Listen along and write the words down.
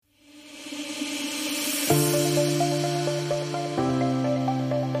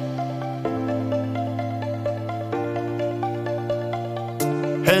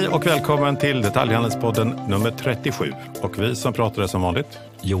Hej och välkommen till Detaljhandelspodden nummer 37. Och vi som pratar är som vanligt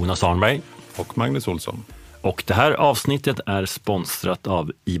Jonas Arnberg och Magnus Olsson. Och det här avsnittet är sponsrat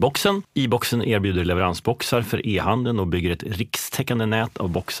av iBoxen. iBoxen erbjuder leveransboxar för e-handeln och bygger ett rikstäckande nät av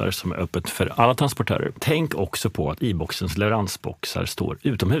boxar som är öppet för alla transportörer. Tänk också på att iBoxens leveransboxar står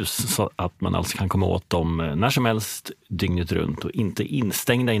utomhus så att man alltså kan komma åt dem när som helst dygnet runt och inte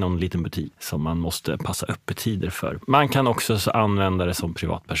instängda i någon liten butik som man måste passa öppettider för. Man kan också använda det som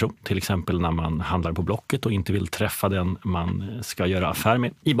privatperson, till exempel när man handlar på Blocket och inte vill träffa den man ska göra affär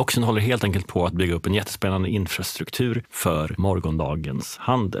med. iBoxen håller helt enkelt på att bygga upp en jättespännande infrastruktur för morgondagens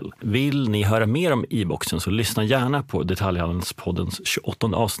handel. Vill ni höra mer om iBoxen så lyssna gärna på Detaljhandelspoddens 28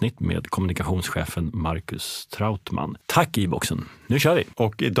 avsnitt med kommunikationschefen Marcus Trautman. Tack iBoxen, nu kör vi!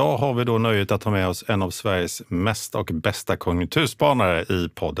 Och idag har vi då nöjet att ha med oss en av Sveriges mest och bästa konjunkturspanare i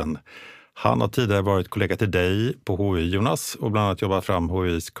podden. Han har tidigare varit kollega till dig på HI, Jonas, och bland annat jobbat fram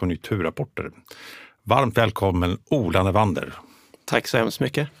HIs konjunkturrapporter. Varmt välkommen Ola Nevander. Tack så hemskt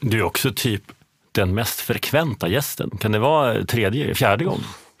mycket. Du är också typ den mest frekventa gästen. Kan det vara fjärde gång?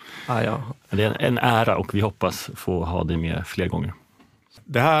 Ja. Det är en ära och vi hoppas få ha dig med fler gånger.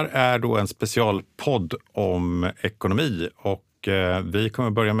 Det här är då en specialpodd om ekonomi och vi kommer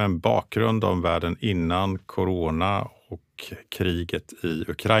börja med en bakgrund om världen innan corona och kriget i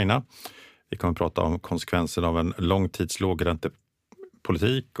Ukraina. Vi kommer prata om konsekvenserna av en långtids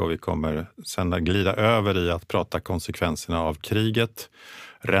lågräntepolitik och vi kommer sedan glida över i att prata konsekvenserna av kriget,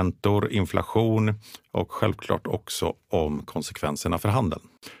 räntor, inflation och självklart också om konsekvenserna för handeln.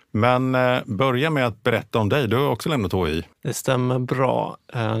 Men börja med att berätta om dig. Du har också lämnat HI. Det stämmer bra.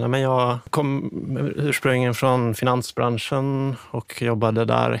 Men jag kom ursprungligen från finansbranschen och jobbade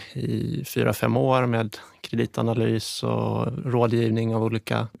där i 4-5 år med kreditanalys och rådgivning av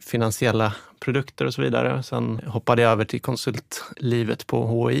olika finansiella produkter och så vidare. Sen hoppade jag över till konsultlivet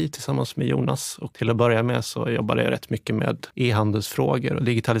på HI tillsammans med Jonas. Och till att börja med så jobbade jag rätt mycket med e-handelsfrågor och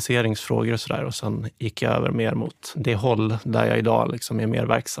digitaliseringsfrågor och sådär. Och sen gick jag över mer mot det håll där jag idag liksom är mer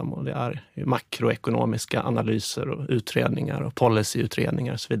verksam. Och det är makroekonomiska analyser och utredningar och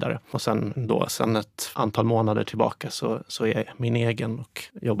policyutredningar och så vidare. Och sen ett antal månader tillbaka så är jag min egen och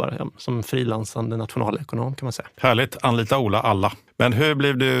jobbar som frilansande nationalekonom kan man säga. Härligt, anlita Ola alla. Men hur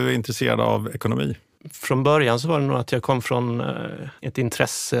blev du intresserad av ekonomi? Från början så var det nog att jag kom från ett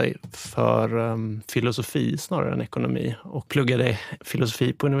intresse för filosofi snarare än ekonomi och pluggade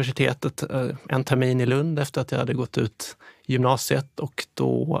filosofi på universitetet en termin i Lund efter att jag hade gått ut gymnasiet och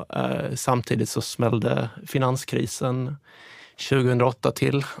då samtidigt så smällde finanskrisen 2008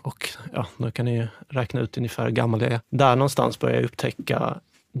 till och ja, då kan ni ju räkna ut ungefär hur gammal jag är. Där någonstans började jag upptäcka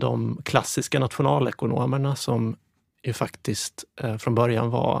de klassiska nationalekonomerna som ju faktiskt från början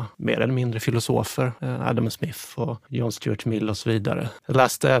var mer eller mindre filosofer. Adam Smith och John Stuart Mill och så vidare. Jag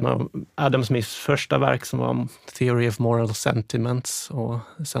läste en av Adam Smiths första verk som var Theory of Moral Sentiments och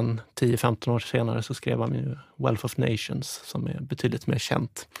sen 10-15 år senare så skrev han ju Wealth of Nations som är betydligt mer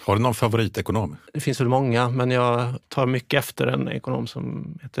känt. Har du någon favoritekonom? Det finns väl många, men jag tar mycket efter en ekonom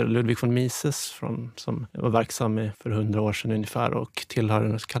som heter Ludwig von Mises som var verksam för 100 år sedan ungefär och tillhör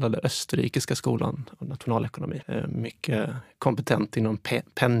den så kallade österrikiska skolan av nationalekonomi. Mycket kompetent inom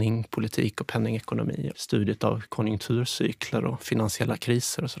penningpolitik och penningekonomi, studiet av konjunkturcykler och finansiella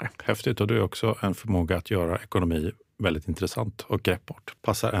kriser och sådär. Häftigt, och du är också en förmåga att göra ekonomi väldigt intressant och greppbart.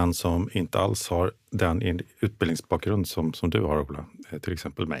 Passar en som inte alls har den utbildningsbakgrund som du har, Ola, till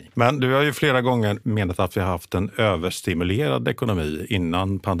exempel mig. Men du har ju flera gånger menat att vi har haft en överstimulerad ekonomi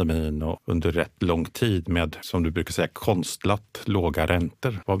innan pandemin och under rätt lång tid med, som du brukar säga, konstlat låga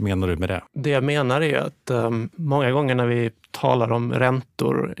räntor. Vad menar du med det? Det jag menar är att många gånger när vi talar om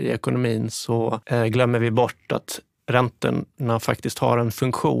räntor i ekonomin så glömmer vi bort att räntorna faktiskt har en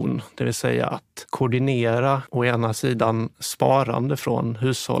funktion, det vill säga att koordinera å ena sidan sparande från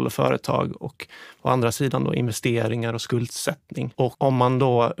hushåll och företag och å andra sidan då investeringar och skuldsättning. Och om man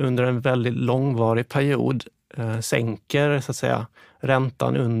då under en väldigt långvarig period sänker så att säga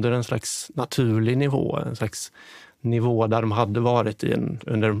räntan under en slags naturlig nivå, en slags nivå där de hade varit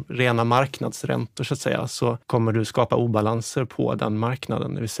under rena marknadsräntor så att säga, så kommer du skapa obalanser på den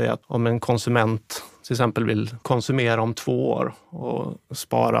marknaden. Det vill säga att om en konsument till exempel vill konsumera om 2 år och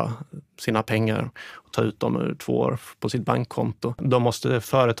spara sina pengar och ta ut dem ur 2 år på sitt bankkonto, då måste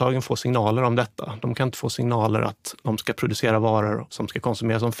företagen få signaler om detta. De kan inte få signaler att de ska producera varor som ska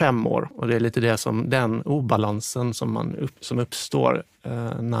konsumeras om 5 år. Och det är lite det som den obalansen som uppstår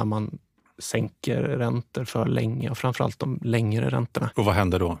när man sänker räntor för länge och framförallt de längre räntorna. Och vad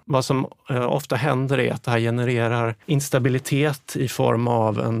händer då? Vad som ofta händer är att det här genererar instabilitet i form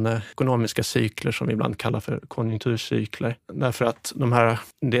av ekonomiska cykler som vi ibland kallar för konjunkturcykler. Därför att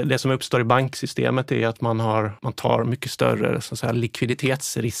det som uppstår i banksystemet är att man tar mycket större så att säga,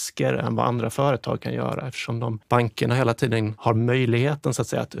 likviditetsrisker än vad andra företag kan göra, eftersom bankerna hela tiden har möjligheten så att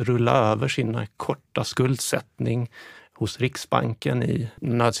säga, att rulla över sina korta skuldsättning hos Riksbanken i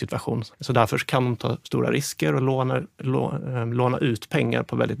nödsituation. Så därför kan de ta stora risker och låna ut pengar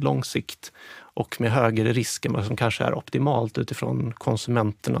på väldigt lång sikt och med högre risk än vad som kanske är optimalt utifrån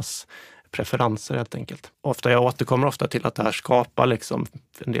konsumenternas preferenser helt enkelt. Jag återkommer ofta till att det här skapar liksom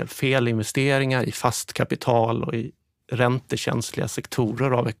en del felinvesteringar i fast kapital och i räntekänsliga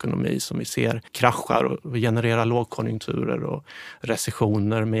sektorer av ekonomi som vi ser kraschar och genererar lågkonjunkturer och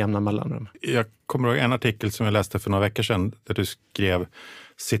recessioner med jämna mellanrum. Jag kommer ihåg en artikel som jag läste för några veckor sedan där du skrev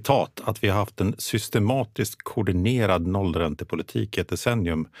citat att vi har haft en systematiskt koordinerad nollräntepolitik i ett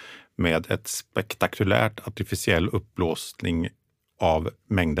decennium med ett spektakulärt artificiell uppblåsning av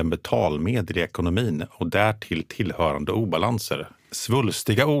mängden betalmedel i ekonomin och därtill tillhörande obalanser.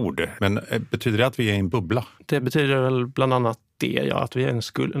 Svulstiga ord, men betyder det att vi är i en bubbla? Det betyder väl bland annat det, att vi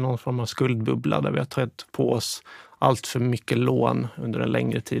är någon form av skuldbubbla där vi har tagit på oss allt för mycket lån under en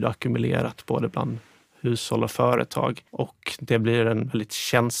längre tid och ackumulerat både bland hushåll och företag. Och det blir en väldigt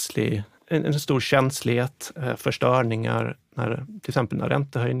en stor känslighet för störningar, till exempel när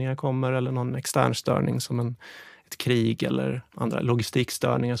räntehöjningar kommer eller någon extern störning som ett krig eller andra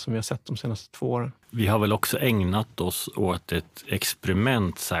logistikstörningar som vi har sett de senaste 2 åren. Vi har väl också ägnat oss åt ett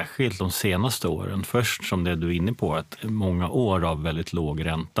experiment särskilt de senaste åren. Först som det du är inne på, att många år av väldigt låg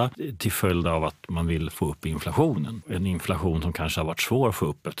ränta till följd av att man vill få upp inflationen. En inflation som kanske har varit svår att få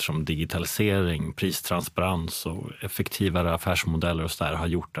upp eftersom digitalisering, pristransparens och effektivare affärsmodeller och så där har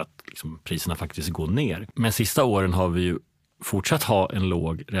gjort att liksom, priserna faktiskt går ner. Men sista åren har vi ju fortsatt ha en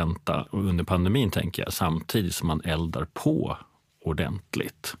låg ränta under pandemin tänker jag, samtidigt som man eldar på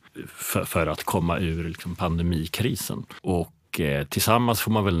ordentligt för att komma ur liksom, pandemikrisen. Och tillsammans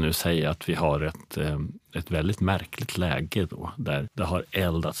får man väl nu säga att vi har ett väldigt märkligt läge då, där det har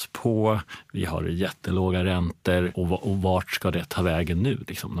eldats på, vi har jättelåga räntor och vart ska det ta vägen nu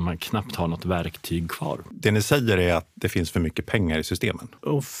liksom, när man knappt har något verktyg kvar? Det ni säger är att det finns för mycket pengar i systemen.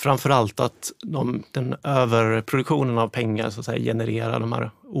 Och framförallt att den överproduktionen av pengar så att säga, genererar de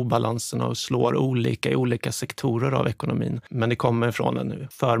här obalanserna och slår olika i olika sektorer av ekonomin. Men det kommer från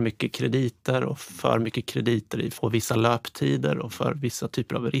för mycket krediter och för mycket krediter på vissa löptider och för vissa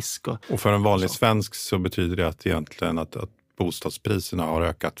typer av risk. Och för en vanlig svensk så betyder det att egentligen att bostadspriserna har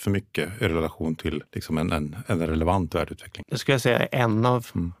ökat för mycket i relation till liksom en relevant värdeutveckling. Det skulle jag säga är en av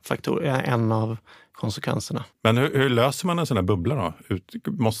faktorer, en av konsekvenserna. Men hur löser man en sån här bubbla då?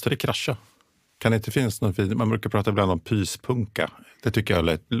 Måste det krascha? Kan det inte finnas någon man brukar prata ibland om pyspunka. Det tycker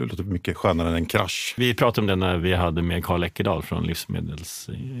jag låter mycket skönare än en krasch. Vi pratade om det när vi hade med Karl Eckerdahl från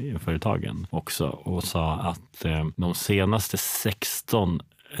livsmedelsföretagen också och sa att de senaste 16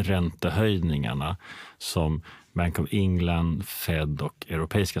 räntehöjningarna som Bank of England, Fed och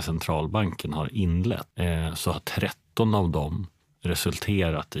Europeiska centralbanken har inlett så har 13 av dem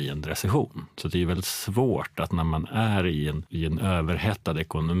resulterat i en recession. Så det är väldigt svårt att när man är i en överhettad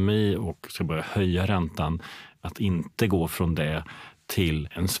ekonomi och ska börja höja räntan att inte gå från det till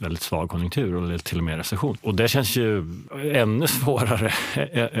en väldigt svag konjunktur eller till och med recession. Och det känns ju ännu svårare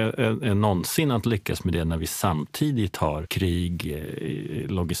än någonsin att lyckas med det när vi samtidigt har krig,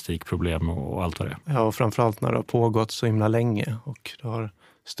 logistikproblem och allt vad det är. Ja, och framförallt när det har pågått så himla länge och det har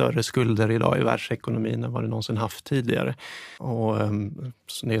större skulder idag i världsekonomin än vad det någonsin haft tidigare. Och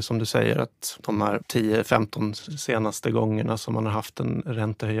det är som du säger att de här 10-15 senaste gångerna som man har haft en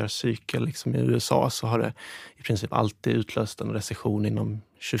räntehöjarcykel liksom i USA så har det i princip alltid utlöst en recession inom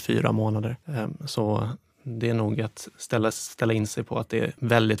 24 månader. Så det är nog att ställa in sig på att det är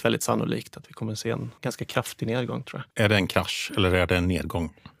väldigt, väldigt sannolikt att vi kommer att se en ganska kraftig nedgång tror jag. Är det en krasch eller är det en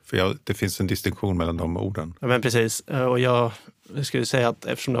nedgång? För det finns en distinktion mellan de orden. Ja, men precis. Och jag skulle säga att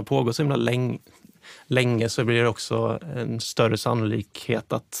eftersom det har pågått så himla länge så blir det också en större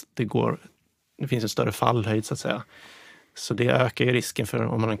sannolikhet att det finns en större fallhöjd så att säga. Så det ökar ju risken för,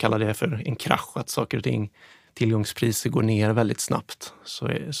 om man kallar det för en krasch, att saker och ting, tillgångspriser går ner väldigt snabbt. Så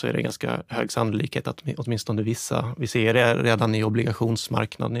är det ganska hög sannolikhet att åtminstone vi ser det redan i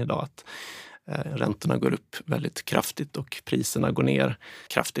obligationsmarknaden idag att räntorna går upp väldigt kraftigt och priserna går ner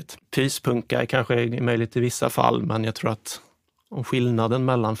kraftigt. Pyspunka är kanske möjligt i vissa fall, men jag tror att om skillnaden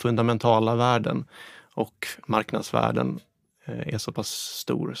mellan fundamentala värden och marknadsvärden är så pass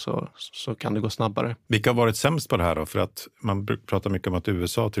stor så kan det gå snabbare. Vilka har varit sämst på det här då? För att man pratar mycket om att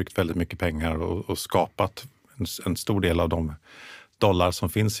USA har tryckt väldigt mycket pengar och skapat en stor del av de dollar som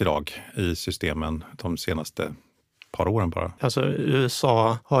finns idag i systemen de senaste par åren bara. Alltså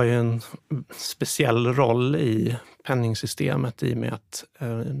USA har ju en speciell roll i penningsystemet i och med att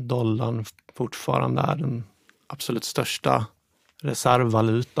dollarn fortfarande är den absolut största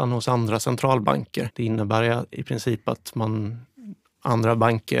reservvalutan hos andra centralbanker. Det innebär i princip att andra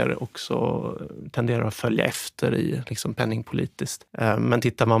banker också tenderar att följa efter i liksom penningpolitiskt. Men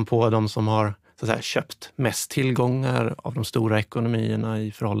tittar man på de som har så att säga, köpt mest tillgångar av de stora ekonomierna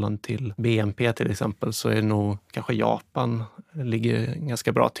i förhållande till BNP till exempel, så är nog kanske Japan ligger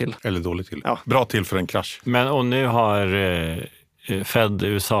ganska bra till. Eller dåligt till. Ja. Bra till för en krasch. Men och nu har Fed,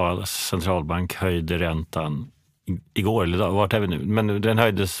 USAs centralbank, höjde räntan igår eller idag. Vart är vi nu? Men den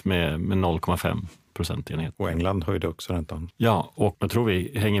höjdes med 0,5 procentenhet. Och England höjde också räntan. Ja, och jag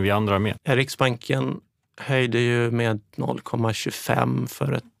tror hänger vi andra med. Riksbanken höjde ju med 0,25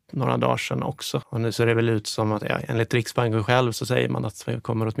 för några dagar sedan också. Och nu ser det väl ut som att enligt Riksbanken själv så säger man att det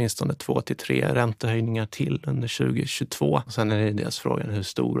kommer åtminstone 2-3 räntehöjningar till under 2022. Och sen är det dels frågan hur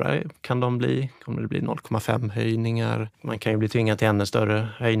stora kan de bli? Kommer det bli 0,5 höjningar? Man kan ju bli tvingad till ännu större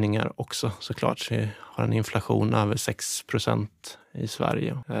höjningar också. Såklart så har en inflation över 6% i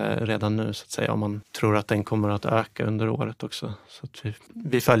Sverige redan nu så att säga. Om man tror att den kommer att öka under året också. Så att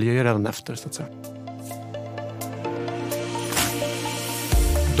vi följer ju redan efter så att säga.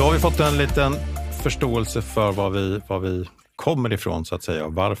 Då har vi fått en liten förståelse för var vi kommer ifrån så att säga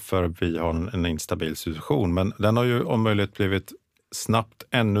och varför vi har en instabil situation. Men den har ju om möjligt blivit snabbt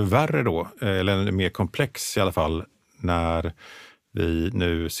ännu värre då, eller mer komplex i alla fall, när vi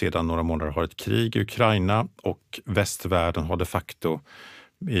nu sedan några månader har ett krig i Ukraina och västvärlden har de facto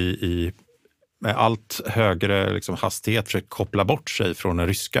med allt högre liksom hastighet försökt koppla bort sig från den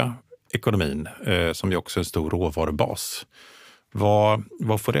ryska ekonomin som ju också är en stor råvarubas.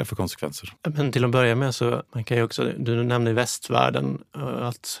 Vad får det för konsekvenser? Men till att börja med så man kan ju också, du nämnde västvärlden,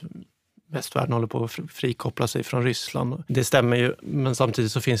 att västvärlden håller på att frikoppla sig från Ryssland. Det stämmer ju, men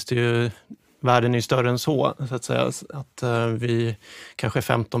samtidigt så finns det ju, världen är ju större än så att säga, att vi kanske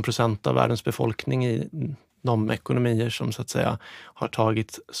 15% av världens befolkning i de ekonomier som så att säga har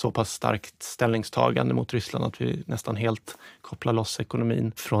tagit så pass starkt ställningstagande mot Ryssland att vi nästan helt kopplar loss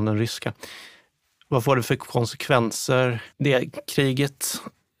ekonomin från den ryska. Vad får det för konsekvenser? Det kriget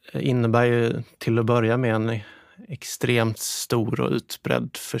innebär ju till att börja med en extremt stor och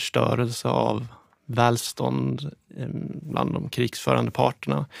utbredd förstörelse av välstånd bland de krigsförande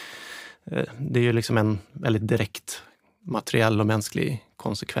parterna. Det är ju liksom en väldigt direkt materiell och mänsklig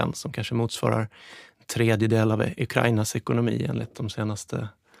konsekvens som kanske motsvarar en tredjedel av Ukrainas ekonomi enligt de senaste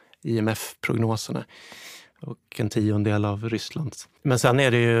IMF-prognoserna. Och en 10% av Rysslands. Men sen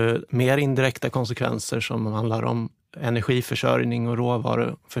är det ju mer indirekta konsekvenser som handlar om energiförsörjning och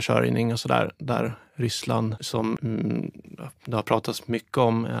råvaruförsörjning och sådär. Där Ryssland, som det har pratats mycket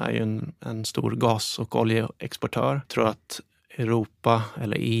om, är ju en stor gas- och oljeexportör. Jag tror att Europa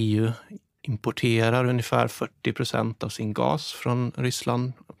eller EU importerar ungefär 40% av sin gas från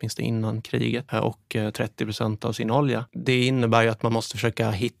Ryssland, åtminstone innan kriget, och 30% av sin olja. Det innebär ju att man måste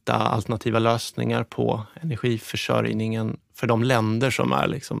försöka hitta alternativa lösningar på energiförsörjningen för de länder som är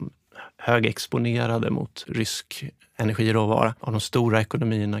liksom högexponerade mot rysk energiråvara. Av de stora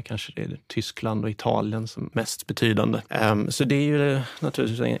ekonomierna kanske det är Tyskland och Italien som mest betydande. Så det är ju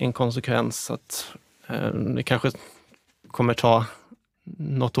naturligtvis en konsekvens att det kanske kommer ta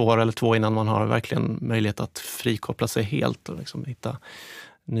något år eller 2 innan man har verkligen möjlighet att frikoppla sig helt och liksom hitta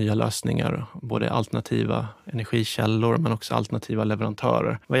nya lösningar, både alternativa energikällor men också alternativa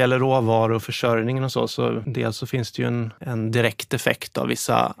leverantörer. Vad gäller råvaror och försörjningen och så dels så finns det ju en direkt effekt av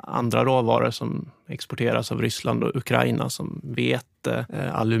vissa andra råvaror som exporteras av Ryssland och Ukraina, som vete,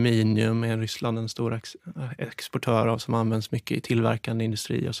 aluminium är Ryssland en stor exportör av, som används mycket i tillverkande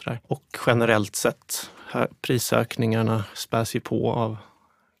industri och sådär. Och generellt sett prisökningarna späs ju på av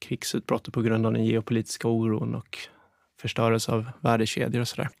krigsutbrottet på grund av den geopolitiska oron och förstörelse av värdekedjor och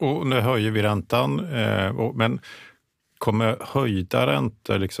sådär. Och nu höjer vi räntan, men kommer höjda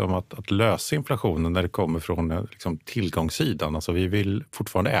räntor liksom att lösa inflationen när det kommer från liksom tillgångssidan? Alltså vi vill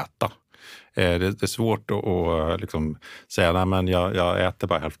fortfarande äta. Det är svårt att liksom säga nej, men jag äter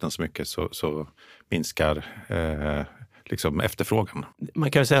bara hälften så mycket så minskar liksom efterfrågan.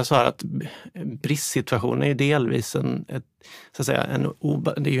 Man kan ju säga så här att bristsituationen är ju delvis det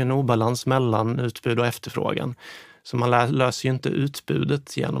är ju en obalans mellan utbud och efterfrågan. Så man löser ju inte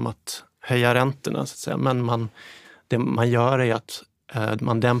utbudet genom att höja räntorna så att säga, men det man gör är att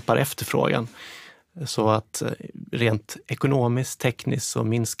man dämpar efterfrågan så att rent ekonomiskt, tekniskt så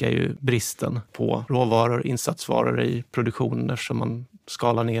minskar ju bristen på råvaror, insatsvaror i produktionen eftersom man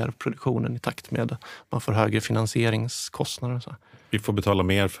skalar ner produktionen i takt med att man får högre finansieringskostnader. Och så. Vi får betala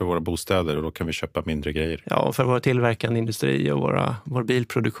mer för våra bostäder och då kan vi köpa mindre grejer. Ja, och för vår tillverkande industri och vår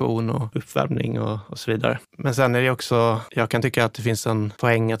bilproduktion och uppvärmning och så vidare. Men sen är det också, jag kan tycka att det finns en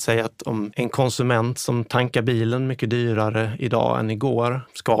poäng att säga att om en konsument som tankar bilen mycket dyrare idag än igår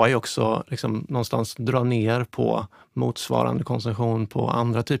ska ju också liksom någonstans dra ner på motsvarande konsumtion på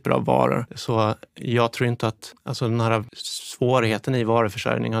andra typer av varor. Så jag tror inte att alltså den här svårigheten i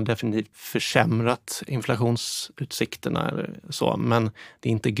varuförsörjning har definitivt försämrat inflationsutsikterna eller så. Men det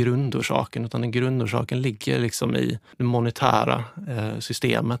är inte grundorsaken, utan den grundorsaken ligger liksom i det monetära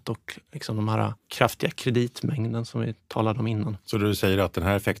systemet och liksom de här kraftiga kreditmängden som vi talade om innan. Så du säger att den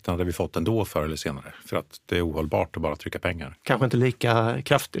här effekten hade vi fått ändå förr eller senare? För att det är ohållbart att bara trycka pengar? Kanske inte lika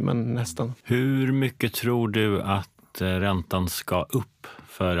kraftig, men nästan. Hur mycket tror du att räntan ska upp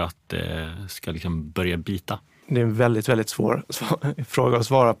för att det ska liksom börja bita? Det är en väldigt, väldigt svår fråga att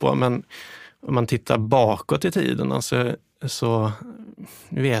svara på, men om man tittar bakåt i tiden alltså, så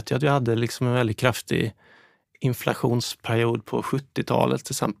vet jag att vi hade liksom en väldigt kraftig inflationsperiod på 70-talet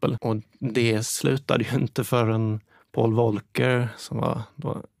till exempel. Och det slutade ju inte förrän Paul Volcker som var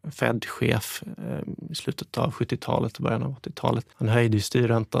då Fed-chef i slutet av 70-talet och början av 80-talet. Han höjde ju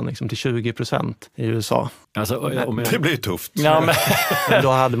styrräntan liksom till 20% i USA. Alltså, det blir tufft. Ja, men då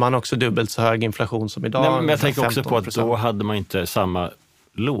hade man också dubbelt så hög inflation som idag. Nej, men jag tänker också 15%. på att då hade man inte samma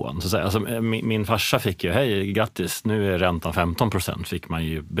lån. Så att säga. Alltså, min farsa fick ju, hej grattis, nu är räntan 15%, fick man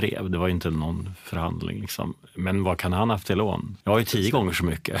ju brev. Det var ju inte någon förhandling. Liksom. Men vad kan han haft till lån? Jag har ju 10 gånger så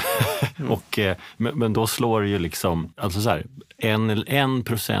mycket. Och, men då slår ju liksom, alltså så här, en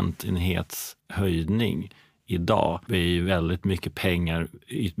procentenhets höjning idag är ju väldigt mycket pengar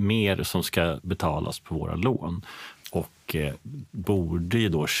mer som ska betalas på våra lån. Och borde ju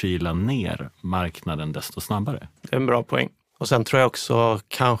då kyla ner marknaden desto snabbare. Det är en bra poäng. Och sen tror jag också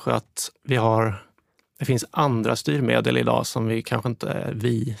kanske att det finns andra styrmedel idag som vi kanske inte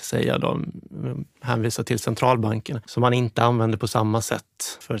säger då, hänvisar till centralbanken, som man inte använde på samma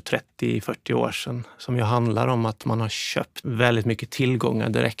sätt för 30-40 år sedan. Som ju handlar om att man har köpt väldigt mycket tillgångar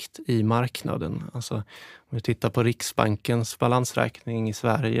direkt i marknaden. Alltså om vi tittar på Riksbankens balansräkning i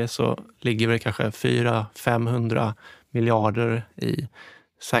Sverige så ligger det kanske 400-500 miljarder i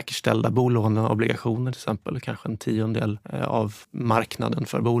säkerställda bolåneobligationer till exempel, kanske en 10% av marknaden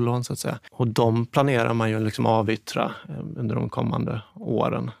för bolån så att säga. Och de planerar man ju liksom avyttra under de kommande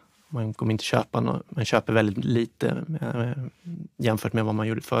åren. Man kommer inte köpa man köper väldigt lite jämfört med vad man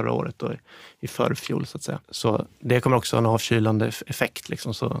gjorde förra året och i förfjol så att säga. Så det kommer också ha en avkylande effekt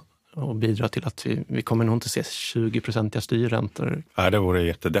liksom så och bidra till att vi kommer nog inte se 20% styrräntor. Nej, det vore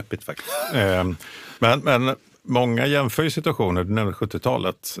jättedeppigt faktiskt. Men många jämför ju situationer, du nämnde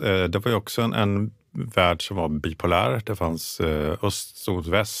 70-talet. Det var ju också en värld som var bipolär. Det fanns öst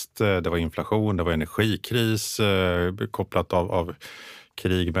och väst, det var inflation, det var energikris kopplat av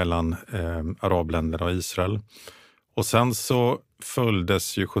krig mellan arabländerna och Israel. Och sen så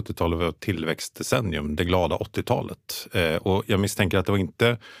följdes ju 70-talet av tillväxtdecennium, det glada 80-talet. Och jag misstänker att det var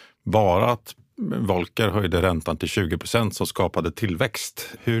inte bara att Volcker höjde räntan till 20% som skapade tillväxt.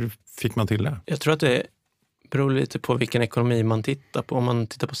 Hur fick man till det? Jag tror att det beror lite på vilken ekonomi man tittar på. Om man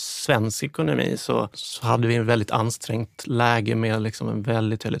tittar på svensk ekonomi så hade vi en väldigt ansträngt läge med liksom en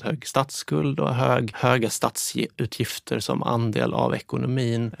väldigt, väldigt hög statsskuld och höga statsutgifter som andel av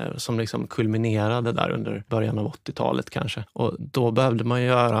ekonomin som liksom kulminerade där under början av 80-talet kanske. Och då behövde man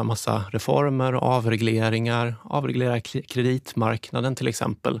göra massa reformer och avreglera kreditmarknaden till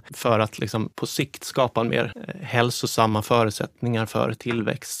exempel för att liksom på sikt skapa mer hälsosamma förutsättningar för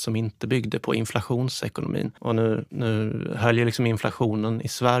tillväxt som inte byggde på inflationsekonomin. Och nu höll ju liksom inflationen i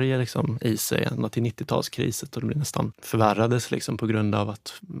Sverige liksom i sig ända till 90-talskriset och det blev nästan förvärrades liksom på grund av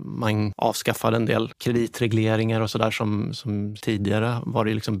att man avskaffade en del kreditregleringar och sådär som tidigare var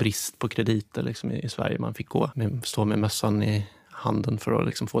det liksom brist på krediter liksom i Sverige. Man fick stå med mössan i handen för att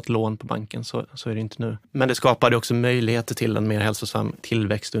liksom få ett lån på banken, så är det inte nu. Men det skapade också möjligheter till en mer hälsosam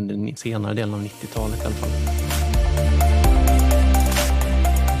tillväxt under den senare delen av 90-talet i alla fall.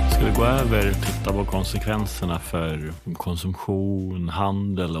 Ska vi gå över och titta på konsekvenserna för konsumtion,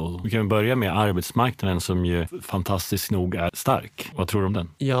 handel och vi kan börja med arbetsmarknaden som ju fantastiskt nog är stark. Vad tror du om den?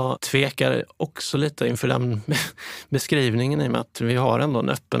 Jag tvekar också lite inför den beskrivningen i och med att vi har ändå en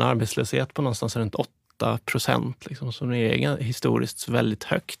öppen arbetslöshet på någonstans runt 8%, liksom, som är historiskt väldigt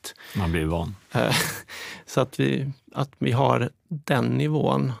högt. Man blir van. Så att att vi har den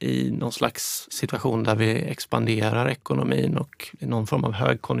nivån i någon slags situation där vi expanderar ekonomin och i någon form av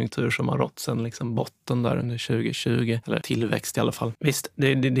högkonjunktur som har rått sedan liksom botten där under 2020, eller tillväxt i alla fall. Visst,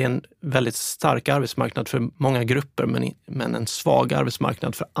 det är en väldigt stark arbetsmarknad för många grupper men en svag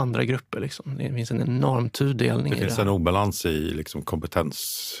arbetsmarknad för andra grupper. Liksom. Det finns en enorm tudelning. Det finns en obalans i liksom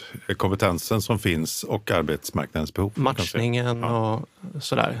kompetensen som finns och arbetsmarknadens behov. Matchningen och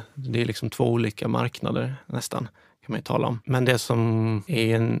sådär. Det är liksom 2 olika marknader nästan, kan man ju tala om. Men det som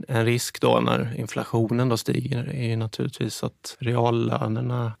är en risk då när inflationen då stiger är ju naturligtvis att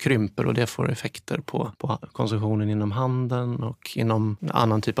reallönerna krymper och det får effekter på konsumtionen inom handeln och inom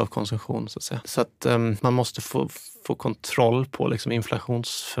annan typ av konsumtion så att säga. Så att man måste få kontroll på liksom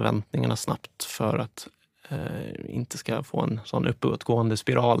inflationsförväntningarna snabbt för att inte ska få en sån uppåtgående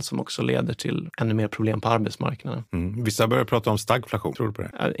spiral som också leder till ännu mer problem på arbetsmarknaden. Vissa börjar prata om stagflation, tror du på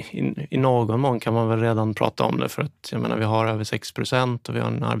det? I någon mån kan man väl redan prata om det för att jag menar, vi har över 6% och vi har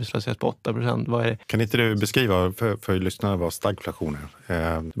en arbetslöshet på 8%. Vad är det? Kan inte du beskriva för lyssnarna vad stagflation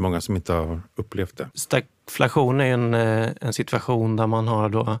är? Många som inte har upplevt det. Stagflation är en situation där man har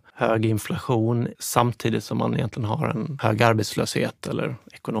då hög inflation samtidigt som man egentligen har en hög arbetslöshet eller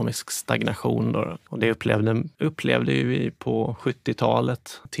ekonomisk stagnation. Då. Och det upplevde ju vi på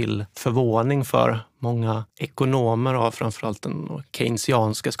 70-talet till förvåning för många ekonomer av framförallt den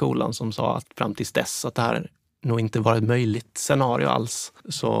keynesianska skolan som sa att fram tills dess att det här nog inte var ett möjligt scenario alls.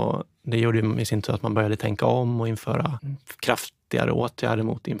 Så det gjorde ju i sin tur att man började tänka om och införa kraftigare åtgärder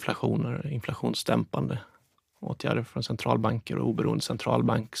mot inflationsdämpande åtgärder från centralbanker och oberoende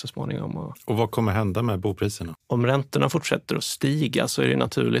centralbank så småningom. Och vad kommer hända med bopriserna? Om räntorna fortsätter att stiga så är det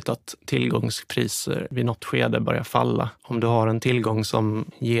naturligt att tillgångspriser vid något skede börjar falla. Om du har en tillgång som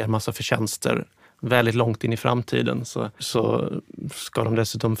ger massa förtjänster väldigt långt in i framtiden så ska de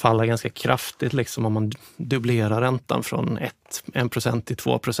dessutom falla ganska kraftigt liksom om man dubblerar räntan från 1% till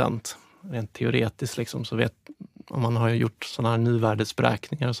 2%. Rent teoretiskt liksom, så om man har gjort sådana här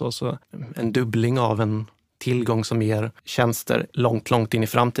nuvärdesberäkningar så en dubbling av en tillgång som ger tjänster långt in i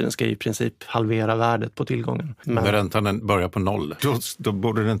framtiden ska i princip halvera värdet på tillgången. Men räntan börjar på 0. Då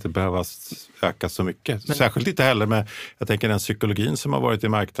borde det inte behövas öka så mycket. Särskilt inte heller med, jag tänker den psykologin som har varit i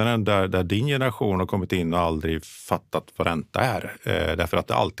marknaden där din generation har kommit in och aldrig fattat vad ränta är. Därför att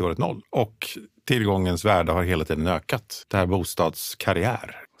det alltid varit 0. Och tillgångens värde har hela tiden ökat. Det här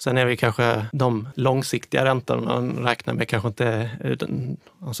bostadskarriär. Sen är vi kanske de långsiktiga räntorna man räknar med kanske inte,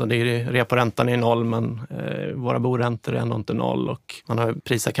 alltså det är reporäntan är 0 men våra boräntor är ändå inte 0 och man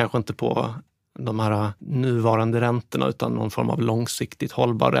prisar kanske inte på de här nuvarande räntorna utan någon form av långsiktigt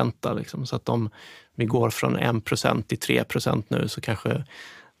hållbar ränta. Liksom. Så att om vi går från 1% till 3% nu så kanske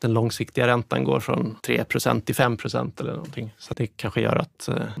den långsiktiga räntan går från 3% till 5% eller någonting. Så det kanske gör att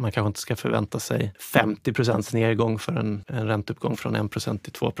man kanske inte ska förvänta sig 50% nedgång för en ränteuppgång från 1%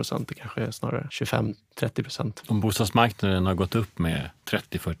 till 2%. Det kanske är snarare 25-30%. Om bostadsmarknaden har gått upp med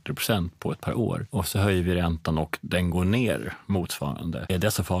 30-40% på ett par år och så höjer vi räntan och den går ner motsvarande. Är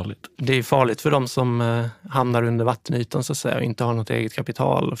det så farligt? Det är farligt för de som hamnar under vattenytan så att säga och inte har något eget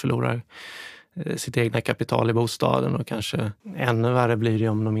kapital och förlorar sitt egna kapital i bostaden och kanske ännu värre blir det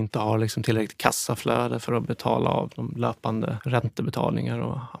om de inte har liksom tillräckligt kassaflöde för att betala av de löpande räntebetalningar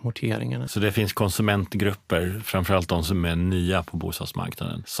och amorteringarna. Så det finns konsumentgrupper, framförallt de som är nya på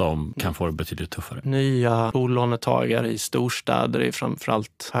bostadsmarknaden, som kan få det betydligt tuffare? Nya bolånetagare i storstäder är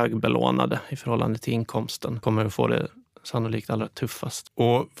framförallt högbelånade i förhållande till inkomsten. Kommer att få det sannolikt allra tuffast.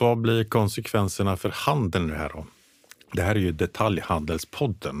 Och vad blir konsekvenserna för handeln nu här då? Det här är ju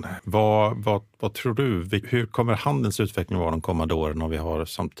detaljhandelspodden. Vad tror du? Hur kommer handelns utveckling vara de kommande åren om vi har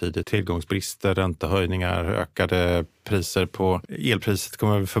samtidigt tillgångsbrister, räntehöjningar, ökade priser på elpriset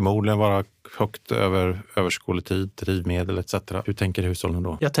kommer förmodligen vara högt över överskådlig tid, drivmedel etc. Hur tänker hushållen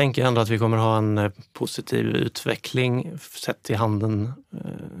då? Jag tänker ändå att vi kommer ha en positiv utveckling sett till handeln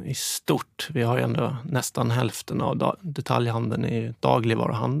i stort. Vi har ju ändå nästan hälften av detaljhandeln i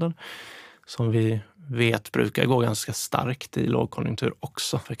dagligvaruhandeln som vi vet brukar gå ganska starkt i lågkonjunktur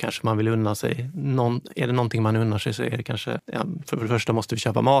också. För kanske man vill unna sig, är det någonting man unnar sig så är det kanske, för det första måste vi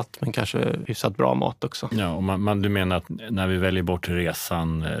köpa mat men kanske hyfsat bra mat också. Ja, och du menar att när vi väljer bort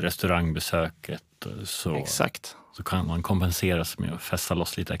resan, restaurangbesöket så, exakt. Så kan man kompensera sig med att fästa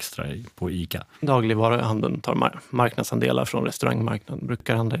loss lite extra på ICA. Dagligvaruhandeln tar marknadsandelar från restaurangmarknaden,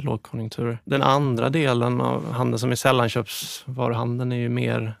 brukar handla i lågkonjunktur. Den andra delen av handeln som är sällanköpsvaruhandeln är ju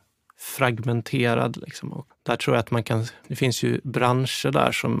mer fragmenterad. Liksom. Och där tror jag att det finns ju branscher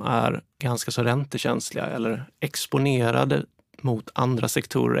där som är ganska så räntekänsliga eller exponerade mot andra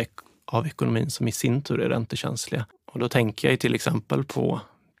sektorer av ekonomin som i sin tur är räntekänsliga. Och då tänker jag till exempel på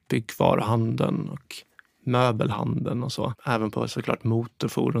byggvaruhandeln och möbelhandeln och så. Även på såklart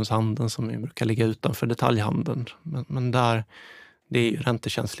motorfordonshandeln som ju brukar ligga utanför detaljhandeln. Men där, det är ju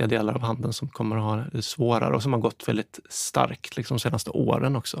räntekänsliga delar av handeln som kommer att ha det svårare och som har gått väldigt starkt liksom de senaste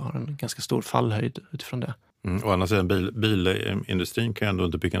åren också. Har en ganska stor fallhöjd utifrån det. Å andra sidan, bilindustrin kan ju ändå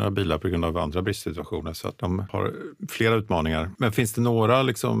inte bygga några bilar på grund av andra bristsituationer, så att de har flera utmaningar. Men finns det några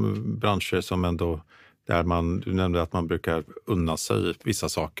liksom branscher som ändå, där du nämnde att man brukar unna sig vissa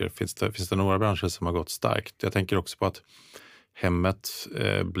saker, finns det några branscher som har gått starkt? Jag tänker också på att hemmet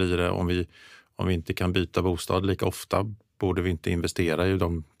blir det, om vi inte kan byta bostad lika ofta, borde vi inte investera i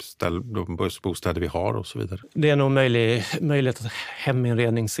de bostäder vi har och så vidare? Det är nog möjligt att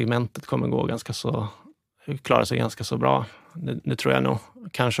heminredningssegmentet kommer klara sig ganska så bra. Det tror jag nog.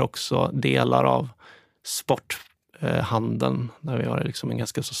 Kanske också delar av sporthandeln där vi har liksom en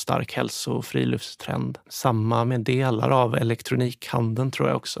ganska så stark hälso- och friluftstrend. Samma med delar av elektronikhandeln tror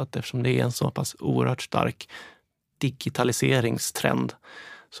jag också, att eftersom det är en så pass oerhört stark digitaliseringstrend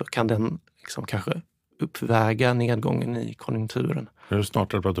så kan den liksom kanske uppväga nedgången i konjunkturen. Jag har snart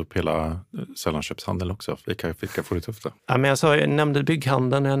pratat upp hela sällanköpshandeln också. Vilka får det tufft då? Ja, men jag nämnde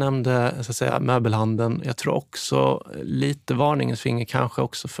bygghandeln, jag nämnde så att säga, möbelhandeln. Jag tror också lite varningens finger kanske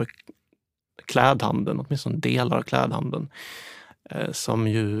också för klädhandeln, åtminstone delar av klädhandeln, som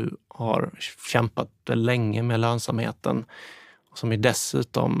ju har kämpat länge med lönsamheten. Och som ju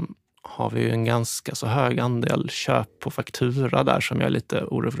dessutom har vi en ganska så hög andel köp på faktura där som jag är lite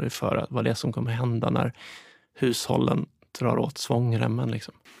orolig för vad det är som kommer hända när hushållen drar åt svångremmen.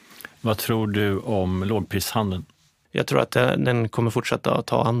 Liksom. Vad tror du om lågprishandeln? Jag tror att den kommer fortsätta att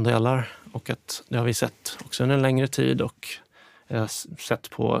ta andelar och att det har vi sett också under en längre tid och jag har sett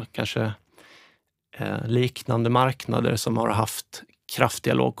på kanske liknande marknader som har haft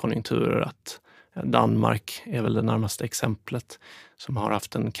kraftiga lågkonjunkturer. Att Danmark är väl det närmaste exemplet som har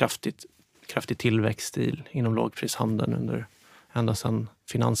haft en kraftig tillväxt inom lågprishandeln ända sedan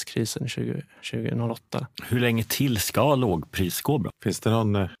finanskrisen 2008. Hur länge till ska lågpris gå bra? Finns det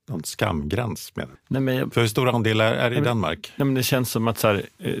någon skamgräns med det? För hur stora andelar är det i Danmark? Nej, men det känns som att så här,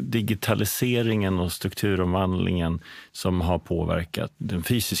 digitaliseringen och strukturomvandlingen som har påverkat den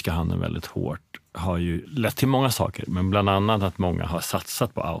fysiska handeln väldigt hårt har ju lett till många saker, men bland annat att många har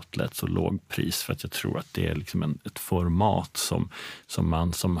satsat på outlets och lågpris för att jag tror att det är liksom ett format som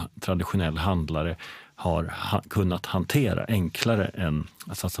man som traditionell handlare har kunnat hantera enklare än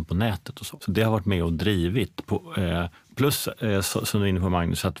att satsa på nätet och så. Så det har varit med och drivit på, plus som du är inne på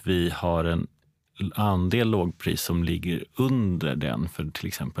Magnus, att vi har en andel lågpris som ligger under den för till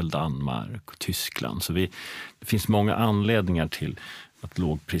exempel Danmark och Tyskland. Så det finns många anledningar till att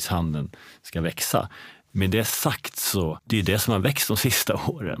lågprishandeln ska växa. Med det sagt så, det är det som har växt de sista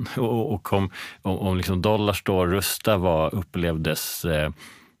åren. Och om liksom dollars då rusta upplevdes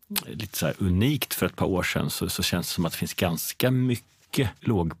lite så här unikt för ett par år sedan så känns det som att det finns ganska mycket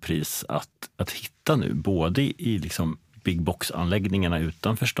lågpris att hitta nu. Både i liksom big box-anläggningarna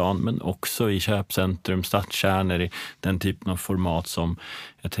utanför stan men också i köpcentrum, stadskärnor, i den typen av format som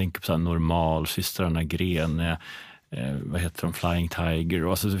jag tänker på så här Normal, Systrarna Grene, vad heter de, Flying Tiger.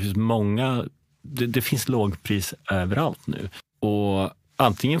 Alltså det finns många, det finns lågpris överallt nu. Och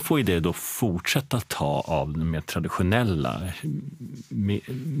antingen får ju det då fortsätta ta av de mer traditionella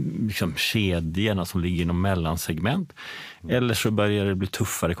liksom kedjorna som ligger inom mellansegment. Eller så börjar det bli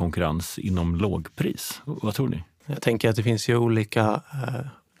tuffare konkurrens inom lågpris. Vad tror ni? Jag tänker att det finns ju olika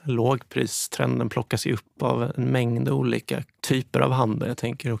lågpristrenden plockas ju upp av en mängd olika typer av handel. Jag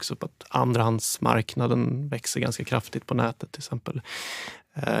tänker också på att andrahandsmarknaden växer ganska kraftigt på nätet till exempel.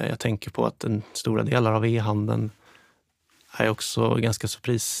 Jag tänker på att en stora delar av e-handeln är också ganska så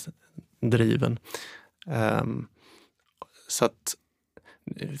prisdriven. Så att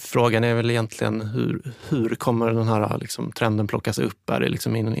frågan är väl egentligen hur kommer den här liksom trenden plockas upp? Är det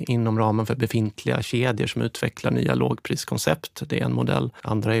liksom inom ramen för befintliga kedjor som utvecklar nya lågpriskoncept? Det är en modell.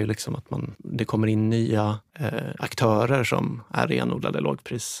 Andra är ju liksom att det kommer in nya aktörer som är renodlade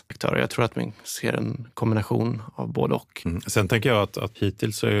lågprisaktörer. Jag tror att man ser en kombination av både och. Sen tänker jag att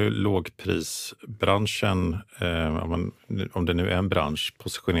hittills är lågprisbranschen, om det nu är en bransch,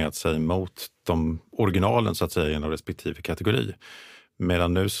 positionerat sig mot de originalen så att säga inom respektive kategori.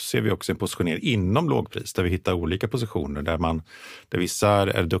 Medan nu så ser vi också en positionering inom lågpris där vi hittar olika positioner där vissa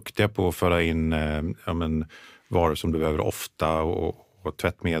är duktiga på att föra in varor som du behöver ofta och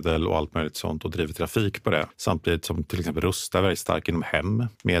tvättmedel och allt möjligt sånt och driver trafik på det. Samtidigt som till exempel Rusta är väldigt stark inom hem,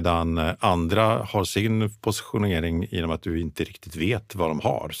 medan andra har sin positionering genom att du inte riktigt vet vad de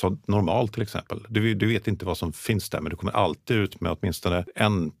har. Så Normal till exempel. Du vet inte vad som finns där, men du kommer alltid ut med åtminstone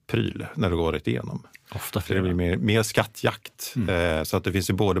en pryl när det går igenom. Ofta det blir mer skattjakt. Så att det finns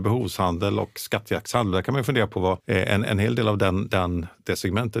ju både behovshandel och skattjaktshandel. Där kan man fundera på vad en hel del av det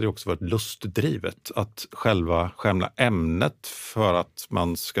segmentet är också varit lustdrivet. Att själva ämnet för att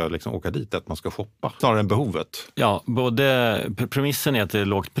man ska liksom åka dit, att man ska shoppa, snarare än behovet. Ja, både premissen är att det är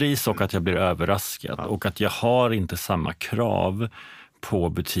lågt pris och att jag blir överraskad. Ja. Och att jag har inte samma krav på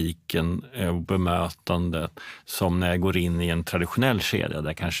butiken och bemötandet som när jag går in i en traditionell kedja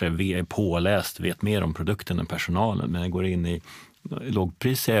där kanske är påläst, vet mer om produkten än personalen. Men jag går in i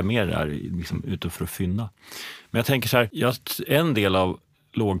lågpris är jag mer där liksom ute för att fynda. Men jag tänker så här, en del av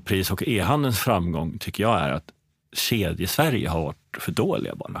lågpris och e-handelns framgång tycker jag är att kedjesverige har varit för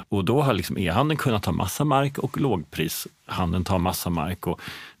dåliga bara. Och då har liksom e-handeln kunnat ta massa mark och lågprishandeln tar massa mark. Och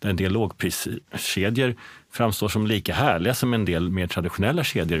en del lågpriskedjor framstår som lika härliga som en del mer traditionella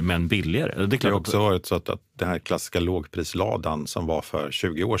kedjor, men billigare. Det har också varit så att den här klassiska lågprisladan som var för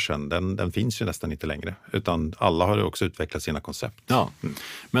 20 år sedan, den finns ju nästan inte längre. Utan alla har också utvecklat sina koncept. Ja,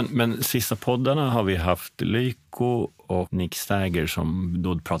 men sista poddarna har vi haft Lyko och Nick Stagger som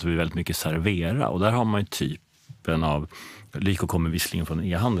då pratar vi väldigt mycket servera. Och där har man ju typen av, Lyko kommer visserligen från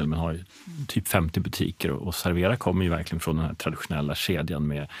e-handel men har ju typ 50 butiker och servera kommer ju verkligen från den här traditionella kedjan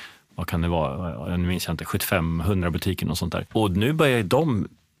med, vad kan det vara, jag minns inte, 75-100 butiker och sånt där. Och nu börjar de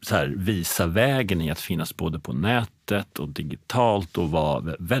så här visa vägen i att finnas både på nätet och digitalt och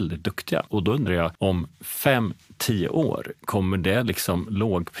vara väldigt duktiga. Och då undrar jag, om 5-10 år kommer det liksom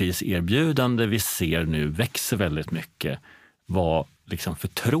lågpriserbjudande vi ser nu växer väldigt mycket vara liksom för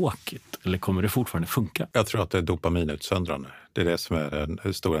tråkigt? Eller kommer det fortfarande funka? Jag tror att det är dopaminutsöndrande. Det är det som är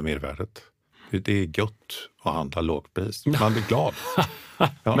det stora mervärdet. Det är gött att handla lågpris. Man blir glad.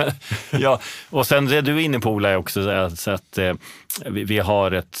 Ja. Men, ja, och sen det du är inne på, Ola, är också att vi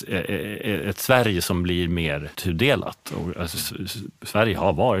har ett Sverige som blir mer tudelat. Och, alltså, Sverige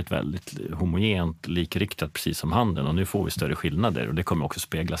har varit väldigt homogent, likriktat precis som handeln och nu får vi större skillnader och det kommer också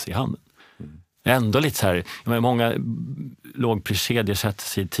speglas i handeln. Ändå lite så här, många lågpriskedjor sätter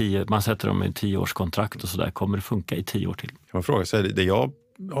sig man sätter dem i 10-årskontrakt och så där. Kommer det funka i 10 år till? Man frågar sig, det jag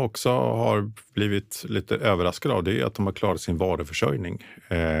också har blivit lite överraskad av, det är att de har klarat sin varuförsörjning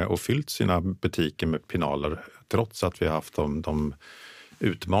och fyllt sina butiker med pinaler trots att vi har haft de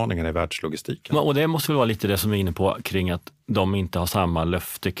utmaningarna i världslogistiken. Och det måste väl vara lite det som vi är inne på kring att de inte har samma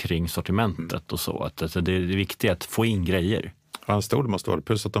löfte kring sortimentet och så. Att alltså, det är viktigt att få in grejer. Ja, en stor det måste vara.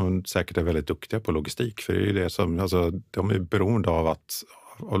 Plus att de säkert är väldigt duktiga på logistik. För det är ju det som, alltså, de är beroende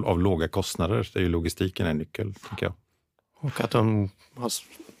av låga kostnader. Det är ju logistiken en nyckel, tycker jag. Och att de har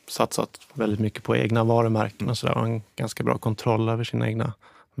satsat väldigt mycket på egna varumärken och sådär. Och en ganska bra kontroll över sina egna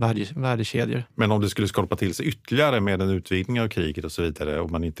värdekedjor. Men om det skulle skorpa till sig ytterligare med en utvidgning av kriget och så vidare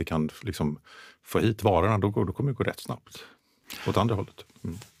och man inte kan liksom få hit varorna, då kommer det gå rätt snabbt åt andra hållet.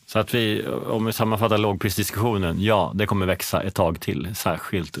 Så att om vi sammanfattar lågprisdiskussionen, ja, det kommer växa ett tag till,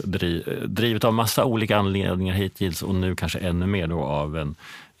 särskilt drivet av massa olika anledningar hittills och nu kanske ännu mer då av en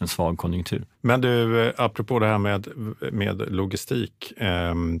svag konjunktur. Men du, apropå det här med logistik,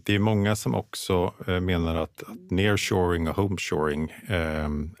 det är många som också menar att nearshoring och homeshoring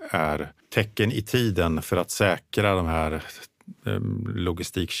är tecken i tiden för att säkra de här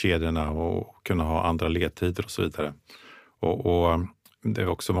logistikkedjorna och kunna ha andra ledtider och så vidare. Och det är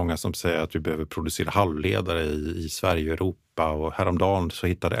också många som säger att vi behöver producera halvledare i Sverige och Europa. Och häromdagen så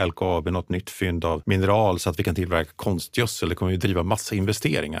hittade LKAB något nytt fynd av mineral så att vi kan tillverka konstgödsel. Det kommer ju driva massa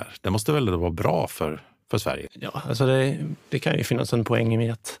investeringar. Det måste väl vara bra för Sverige? Ja, alltså det kan ju finnas en poäng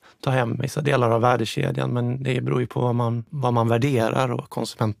med att ta hem vissa delar av värdekedjan. Men det beror ju på vad man värderar och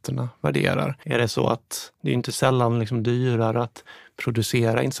konsumenterna värderar. Är det så att det är inte sällan liksom dyrare att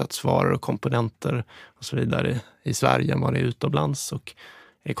producera insatsvaror och komponenter och så vidare i Sverige än vad det är utomlands, och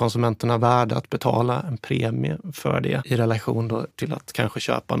är konsumenterna värda att betala en premie för det i relation då till att kanske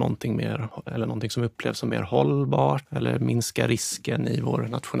köpa någonting mer eller någonting som upplevs som mer hållbart eller minska risken i vår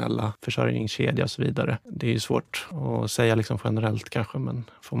nationella försörjningskedja och så vidare. Det är ju svårt att säga liksom generellt kanske, men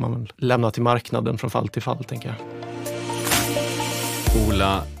får man väl lämna till marknaden från fall till fall, tänker jag.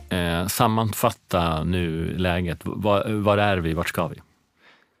 Ola, sammanfatta nu läget. Var är vi? Vart ska vi?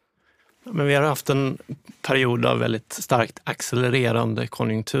 Men vi har haft en period av väldigt starkt accelererande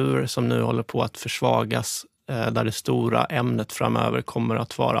konjunktur som nu håller på att försvagas, där det stora ämnet framöver kommer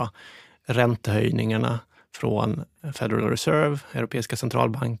att vara räntehöjningarna från Federal Reserve, Europeiska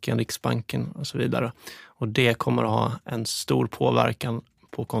centralbanken, Riksbanken och så vidare. Och det kommer att ha en stor påverkan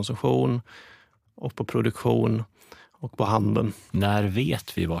på konsumtion och på produktion och på handeln. När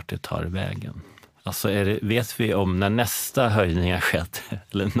vet vi vart det tar vägen? Alltså vet vi om när nästa höjning har skett?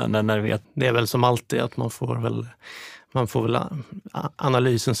 Eller när vet? Det är väl som alltid att man får väl man får väl,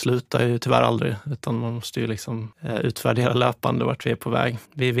 analysen slutar ju tyvärr aldrig, utan man måste ju liksom utvärdera löpande vart vi är på väg.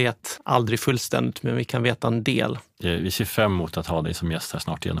 Vi vet aldrig fullständigt, men vi kan veta en del. Vi ser fram emot att ha dig som gäst här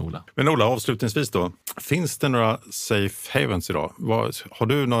snart igen, Ola. Men Ola, avslutningsvis då. Finns det några safe havens idag? Har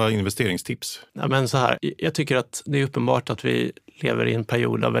du några investeringstips? Ja, men så här, jag tycker att det är uppenbart att vi lever i en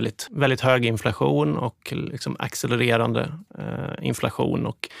period av väldigt, väldigt hög inflation och liksom accelererande inflation.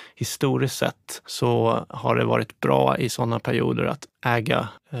 Och historiskt sett så har det varit bra i sådana perioder att äga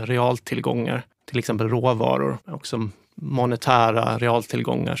realtillgångar, till exempel råvaror, också monetära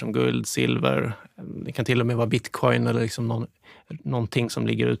realtillgångar som guld, silver. Det kan till och med vara bitcoin eller liksom någonting som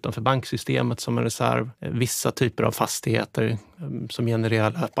ligger utanför banksystemet som en reserv. Vissa typer av fastigheter som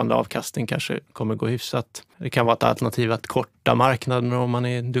genererar löpande avkastning kanske kommer gå hyfsat. Det kan vara ett alternativ att korta marknaden om man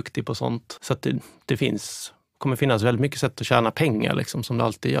är duktig på sånt. Så att det kommer finnas väldigt mycket sätt att tjäna pengar liksom, som det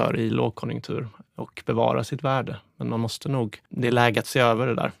alltid gör i lågkonjunktur och bevara sitt värde. Men man måste nog, det är läge att se över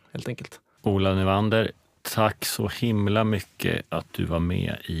det där helt enkelt. Ola Nyvander, tack så himla mycket att du var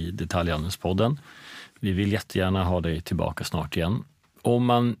med i Detaljhandelspodden. Vi vill jättegärna ha dig tillbaka snart igen. Om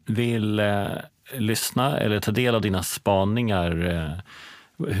man vill lyssna eller ta del av dina spaningar,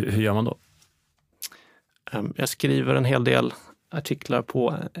 hur gör man då? Jag skriver en hel del artiklar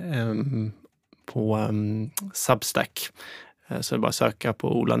på Substack. Så det är bara att söka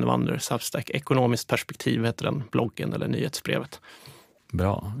på Ola Nyvander Substack. Ekonomiskt perspektiv heter den bloggen eller nyhetsbrevet.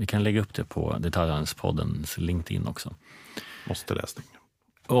 Bra, vi kan lägga upp det på Detaljhandelspoddens LinkedIn också. Måste läsning.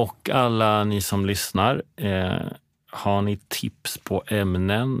 Och alla ni som lyssnar, har ni tips på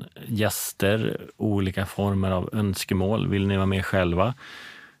ämnen, gäster, olika former av önskemål, vill ni vara med själva?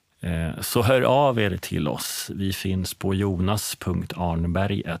 Så hör av er till oss. Vi finns på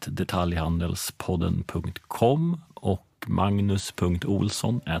jonas.arnberg@detaljhandelspodden.com och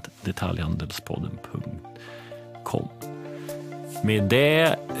magnus.olsson@detaljhandelspodden.com. Med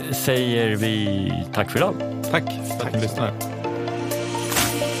det säger vi tack för idag. Tack för att ni lyssnar.